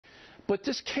But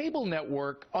this cable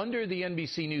network under the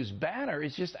NBC News banner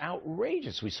is just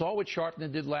outrageous. We saw what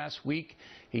Sharpton did last week.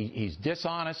 He's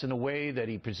dishonest in the way that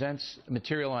he presents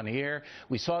material on the air.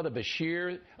 We saw the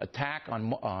Bashir attack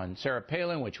on Sarah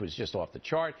Palin, which was just off the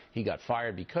chart. He got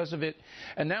fired because of it.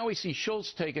 And now we see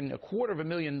Schultz taking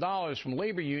 $250,000 from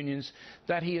labor unions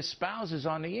that he espouses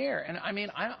on the air. And I mean,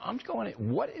 I'm going,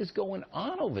 what is going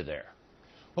on over there?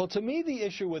 Well, to me, the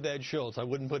issue with Ed Schultz, I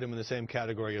wouldn't put him in the same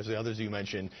category as the others you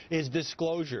mentioned, is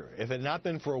disclosure. If it had not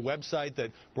been for a website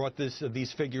that brought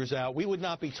these figures out, we would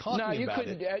not be talking about it. No,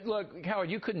 you couldn't. Look,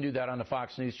 Howard, you couldn't do that on the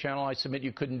Fox News channel. I submit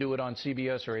you couldn't do it on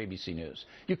CBS or ABC News.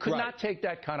 You could not take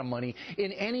that kind of money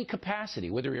in any capacity,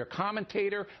 whether you're a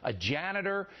commentator, a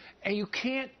janitor, and you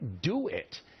can't do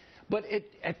it. But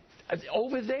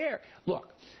over there, look,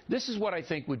 this is what I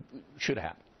think should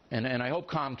happen. And I hope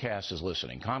Comcast is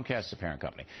listening. Comcast is the parent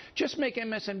company. Just make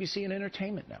MSNBC an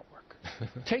entertainment network.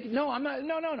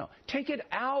 No. Take it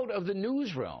out of the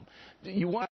news realm. You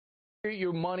want to make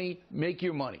your money, make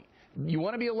your money. You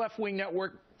want to be a left-wing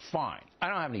network, fine. I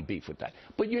don't have any beef with that.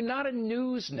 But you're not a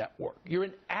news network. You're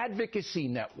an advocacy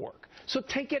network. So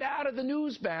take it out of the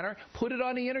news banner, put it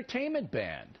on the entertainment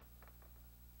band.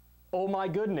 Oh, my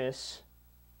goodness.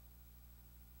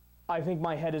 I think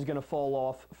my head is going to fall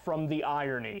off from the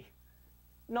irony.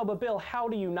 No, but Bill, how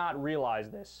do you not realize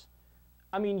this?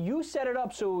 I mean, you set it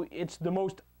up so it's the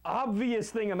most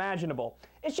obvious thing imaginable.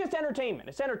 It's just entertainment.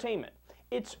 It's entertainment.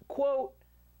 It's, quote,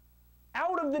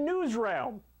 out of the news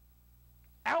realm.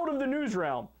 Out of the news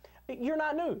realm. You're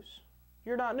not news.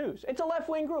 You're not news. It's a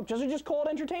left-wing group. Just call it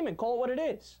entertainment. Call it what it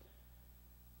is.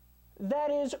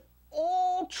 That is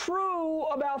all true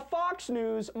about Fox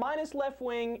News, minus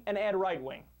left-wing and add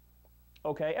right-wing.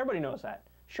 Okay, everybody knows that.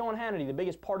 Sean Hannity, the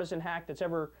biggest partisan hack that's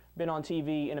ever been on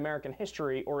TV in American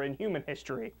history or in human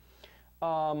history.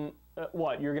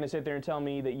 What, you're going to sit there and tell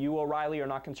me that you, O'Reilly, are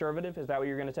not conservative? Is that what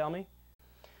you're going to tell me?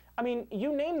 I mean,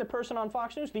 you name the person on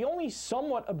Fox News, the only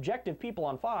somewhat objective people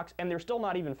on Fox, and they're still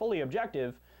not even fully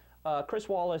objective, Chris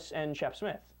Wallace and Shep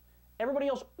Smith. Everybody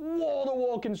else,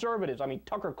 wall-to-wall conservatives. I mean,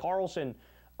 Tucker Carlson,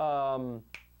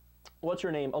 what's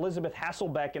her name? Elizabeth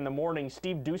Hasselbeck in the morning,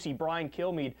 Steve Doocy, Brian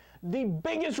Kilmeade, the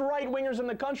biggest right-wingers in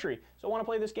the country. So want to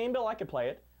play this game, Bill? I could play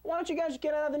it. Why don't you guys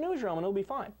get out of the newsroom and it'll be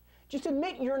fine? Just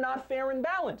admit you're not fair and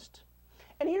balanced.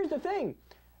 And here's the thing.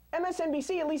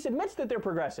 MSNBC at least admits that they're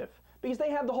progressive because they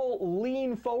have the whole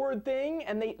lean forward thing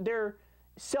and they're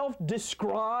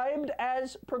self-described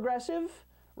as progressive,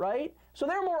 right? So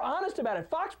they're more honest about it.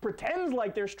 Fox pretends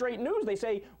like they're straight news. They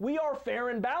say, we are fair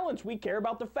and balanced. We care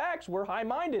about the facts. We're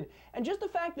high-minded. And just the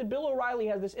fact that Bill O'Reilly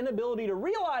has this inability to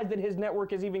realize that his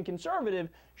network is even conservative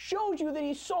shows you that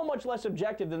he's so much less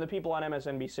objective than the people on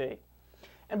MSNBC.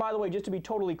 And by the way, just to be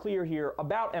totally clear here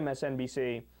about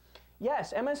MSNBC,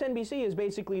 yes, MSNBC is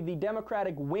basically the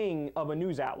Democratic wing of a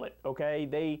news outlet, okay?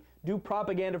 They do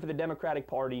propaganda for the Democratic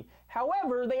Party.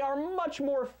 However, they are much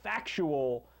more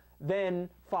factual than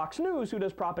Fox News, who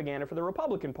does propaganda for the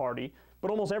Republican Party.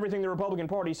 But almost everything the Republican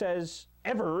Party says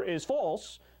ever is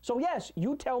false. So yes,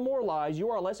 you tell more lies, you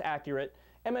are less accurate.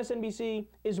 MSNBC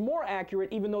is more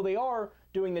accurate, even though they are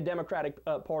doing the Democratic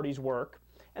Party's work.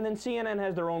 And then CNN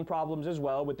has their own problems as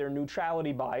well with their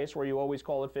neutrality bias, where you always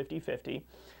call it 50-50.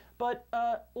 But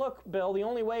look, Bill, the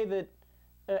only way that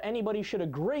anybody should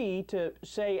agree to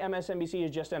say MSNBC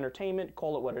is just entertainment,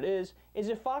 call it what it is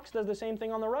if Fox does the same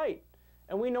thing on the right.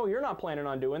 And we know you're not planning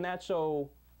on doing that, so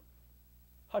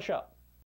hush up.